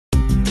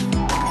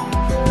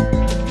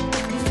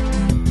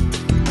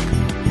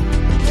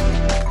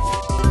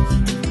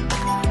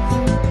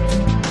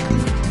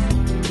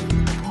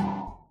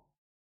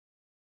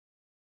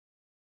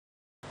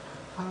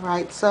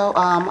Alright, so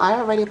I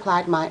already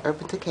applied my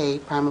Urban Decay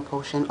Primer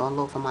Potion all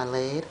over my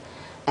lid.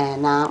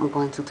 And now I'm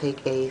going to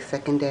take a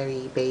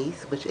secondary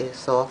base, which is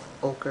Soft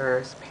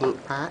Ochre's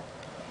Paint Pot.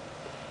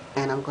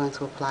 And I'm going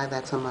to apply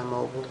that to my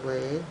mobile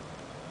lid.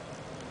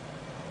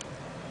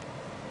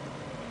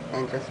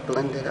 And just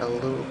blend it a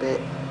little bit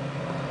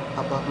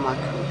above my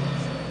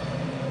crease.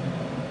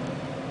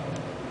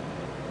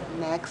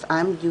 Next,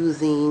 I'm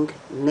using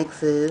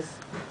NYX's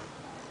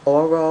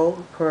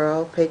Oro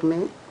Pearl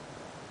Pigment.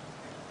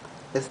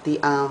 It's the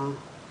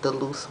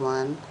loose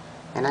one.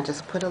 And I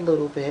just put a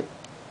little bit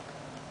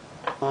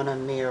on a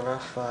mirror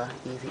for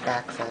easy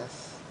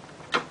access.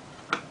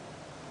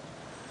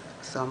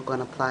 So I'm going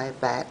to apply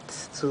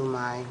that to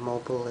my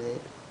mobile lid.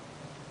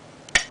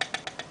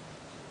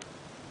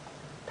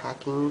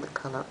 Packing the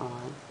color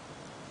on.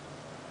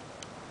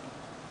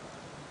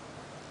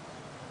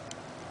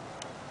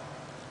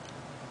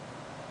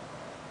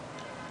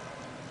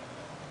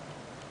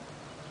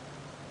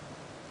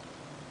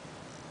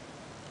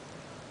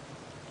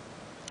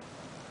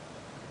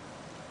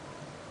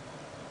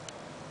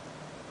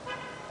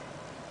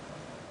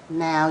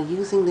 Now,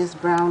 using this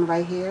brown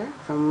right here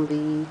from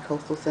the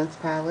Coastal Scents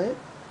palette,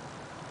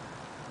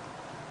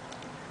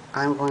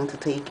 I'm going to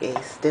take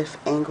a stiff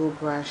angle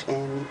brush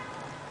and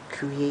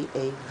create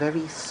a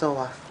very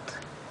soft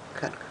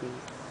cut crease.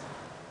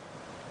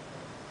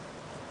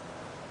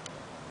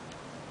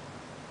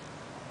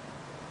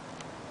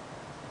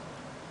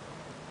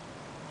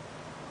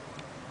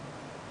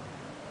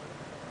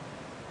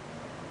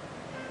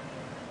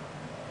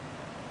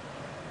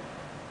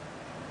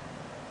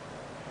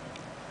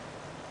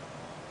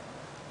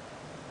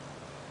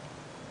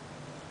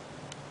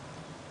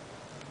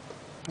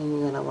 And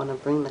you're going to want to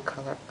bring the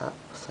color up,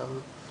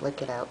 so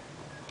flick it out.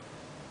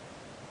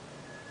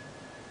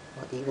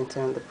 Or even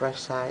turn the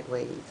brush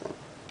sideways. And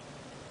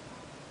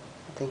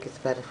I think it's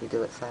better if you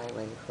do it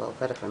sideways. Well,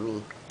 better for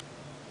me.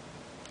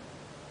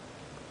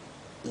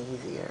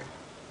 Easier.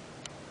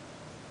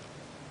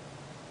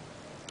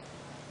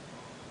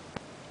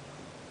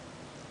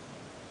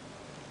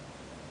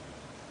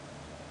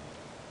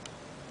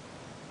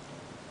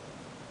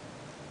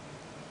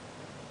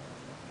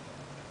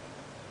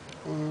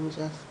 And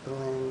just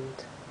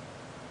blend,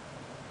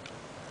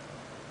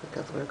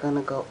 because we're going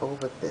to go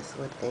over this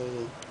with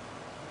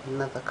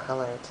another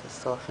color to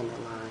soften the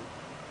line.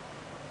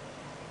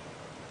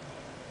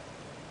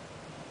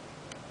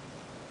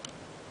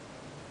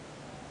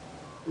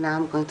 Now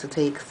I'm going to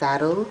take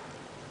Saddle,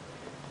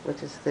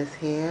 which is this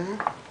here,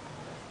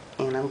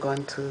 and I'm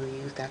going to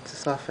use that to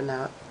soften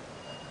up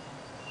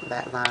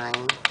that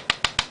line.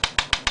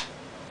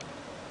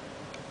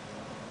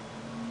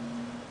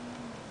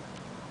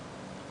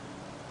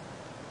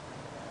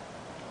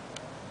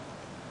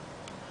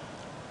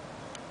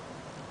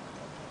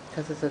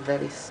 Because it's a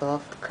very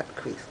soft cut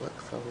crease look,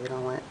 so we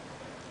don't want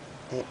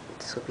it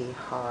to be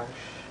harsh.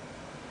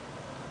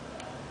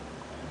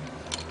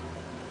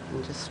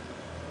 And just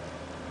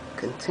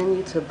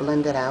continue to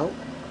blend it out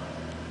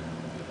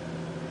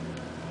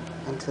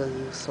until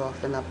you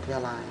soften up your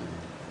line.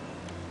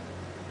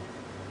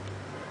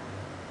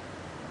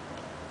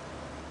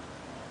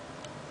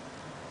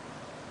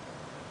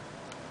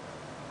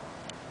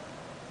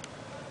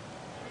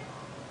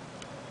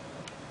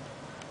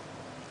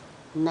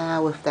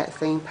 Now with that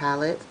same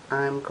palette,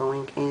 I'm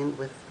going in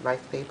with rice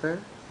paper,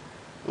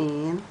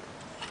 and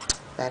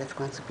that is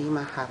going to be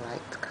my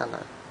highlight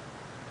color.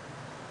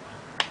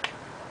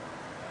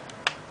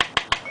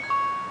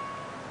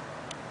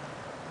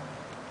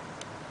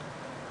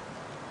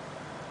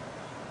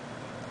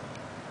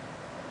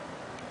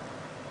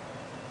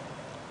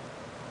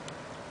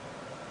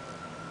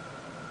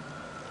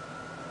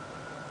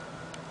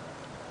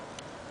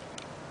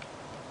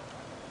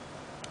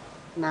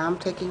 Now I'm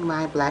taking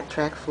my Black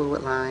Track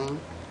Fluid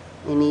line,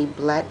 any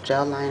black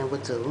gel liner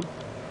would do,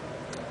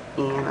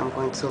 and I'm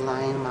going to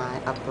line my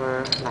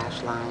upper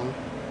lash line.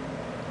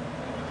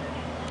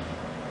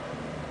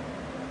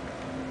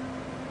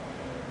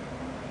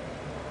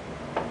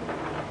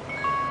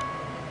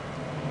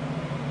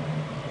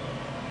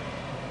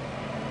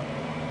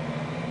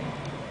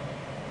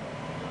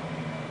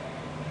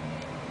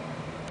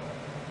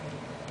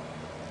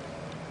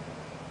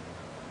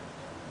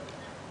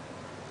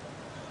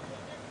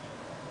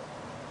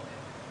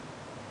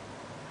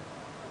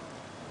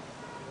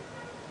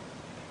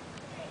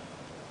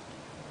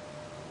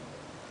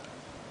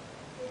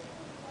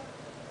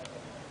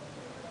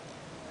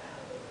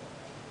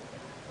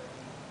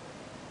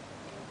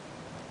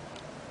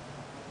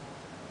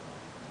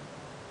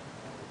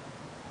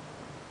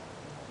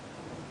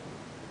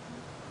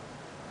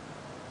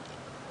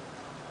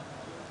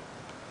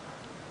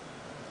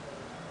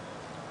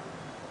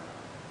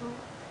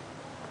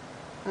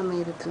 I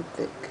made it too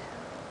thick.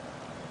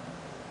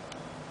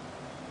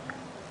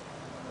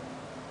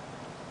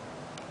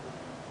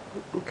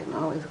 You can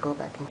always go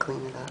back and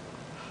clean it up.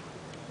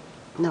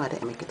 No, I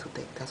didn't make it too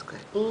thick. That's good.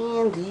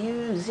 And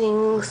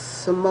using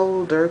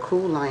Smolder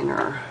Cool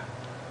Liner,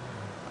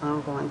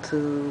 I'm going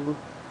to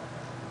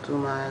do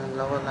my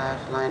lower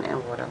lash line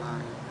and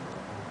waterline.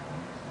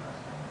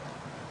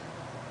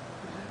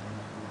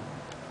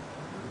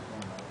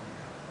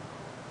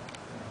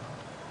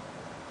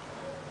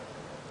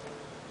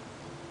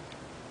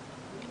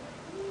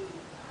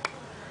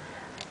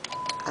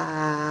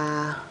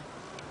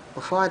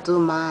 before I do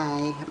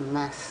my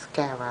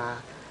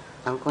mascara,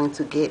 I'm going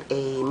to get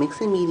a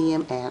mixing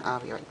medium and I'll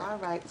be right back.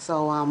 Alright,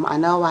 so I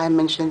know I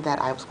mentioned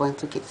that I was going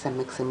to get some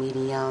mixing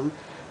medium,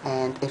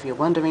 and if you're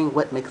wondering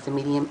what mixing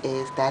medium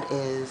is, that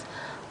is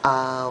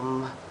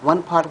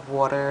 1 part of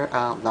water,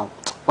 no,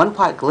 1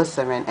 part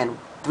glycerin and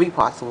 3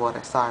 parts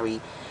water, sorry.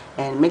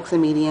 And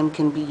mixing medium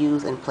can be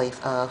used in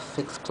place of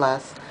Fix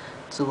Plus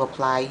to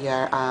apply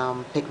your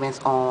pigments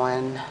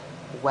on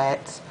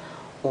wet,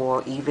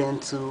 or even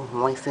to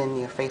moisten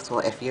your face,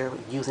 or if you're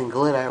using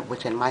glitter,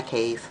 which in my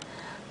case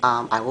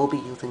I will be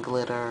using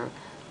glitter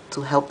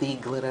to help the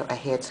glitter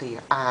adhere to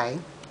your eye.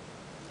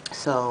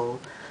 So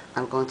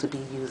I'm going to be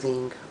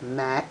using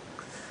Max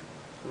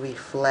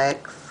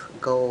Reflex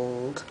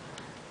Gold,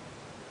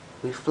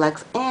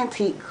 Reflex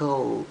Antique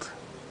Gold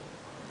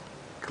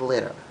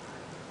glitter,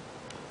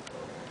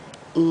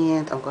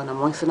 and I'm going to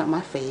moisten up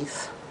my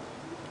face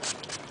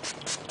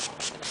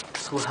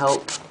to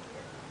help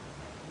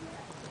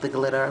the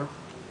glitter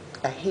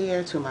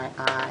adhere to my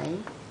eye.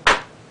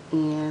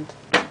 And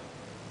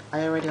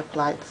I already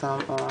applied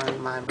some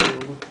on my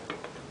blue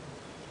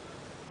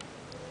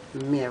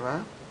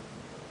mirror.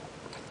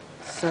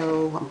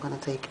 So I'm going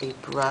to take a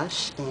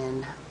brush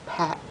and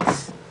pat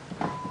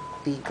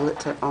the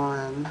glitter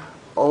on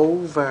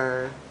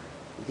over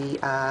the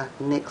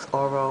NYX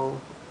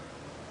Oro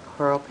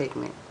Pearl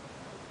Pigment.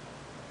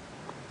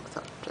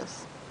 So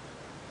just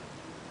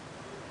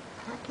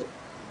pack it.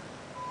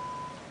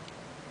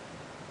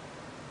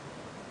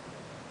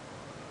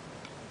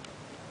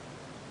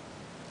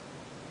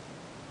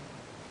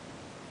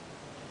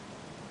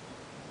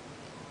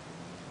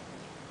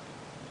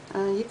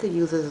 You could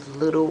use as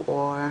little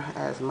or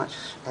as much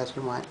as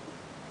you want.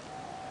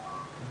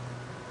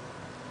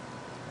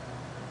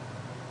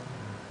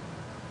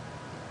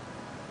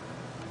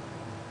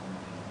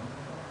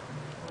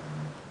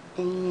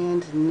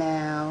 And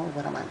now,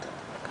 what am I doing?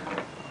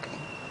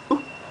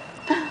 Okay.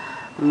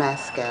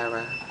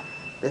 Mascara.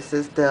 This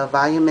is the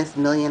Voluminous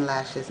Million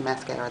Lashes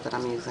mascara that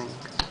I'm using.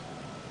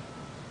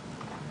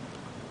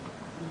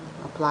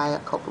 Apply a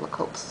couple of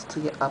coats to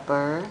your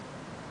upper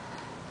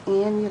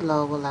and your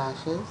lower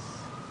lashes.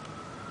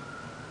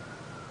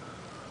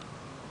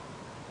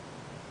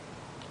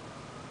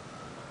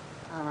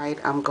 Alright,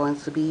 I'm going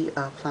to be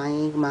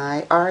applying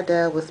my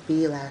Ardell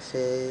Wispy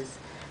lashes,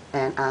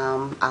 and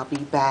I'll be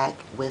back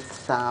with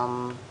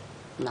some,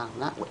 no,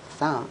 not with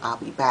some, I'll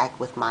be back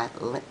with my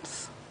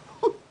lips.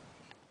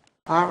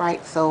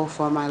 Alright, so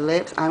for my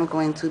lips, I'm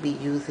going to be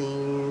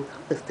using,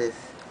 what is this?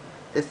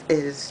 This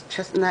is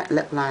Chestnut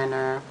Lip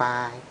Liner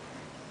by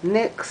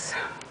NYX.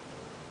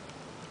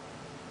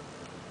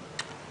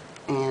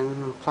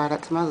 And apply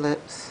that to my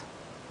lips.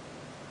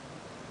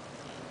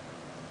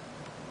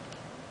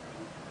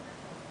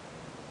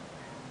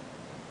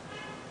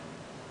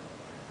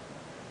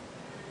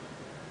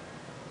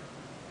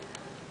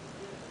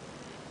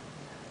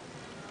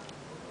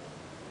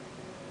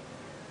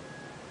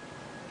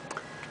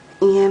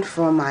 And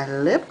for my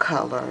lip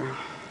color,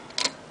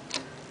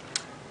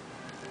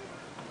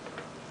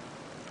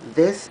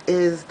 this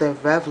is the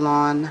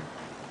Revlon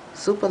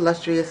Super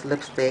Lustrous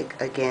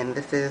Lipstick. Again,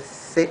 this is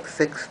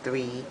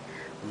 663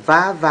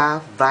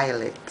 Viva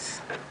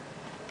Violet.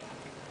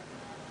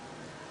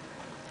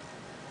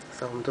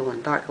 So I'm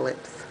doing dark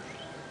lips,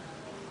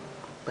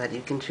 but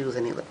you can choose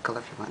any lip color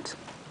if you want to.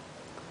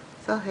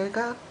 So here you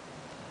go.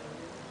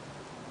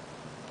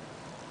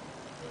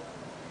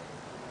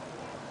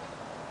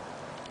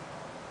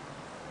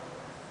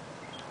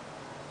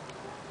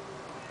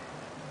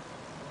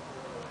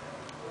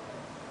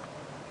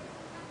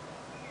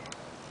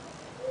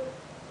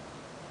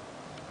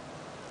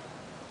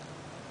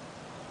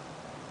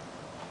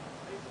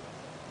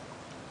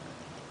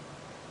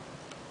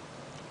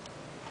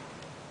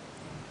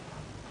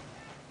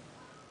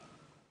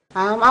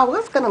 I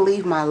was going to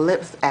leave my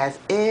lips as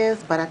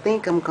is, but I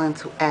think I'm going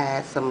to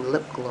add some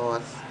lip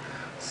gloss.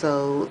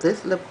 So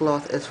this lip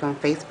gloss is from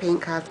Face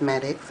Paint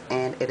Cosmetics,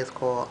 and it is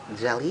called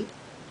Jelly.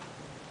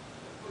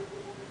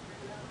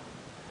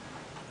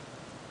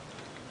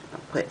 I'll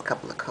put a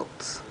couple of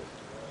coats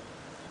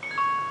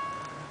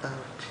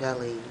of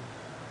jelly.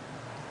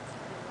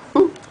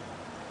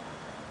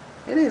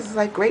 It is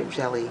like grape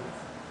jelly.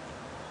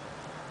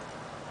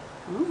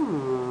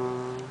 Mmm.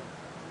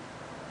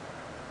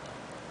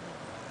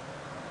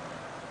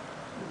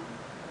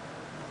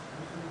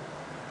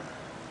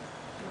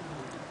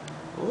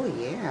 Oh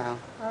yeah.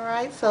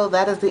 Alright, so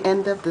that is the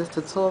end of this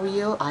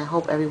tutorial. I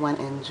hope everyone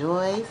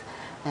enjoys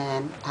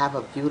and have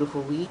a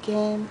beautiful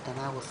weekend, and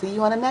I will see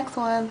you on the next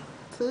one.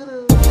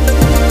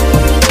 Toodles.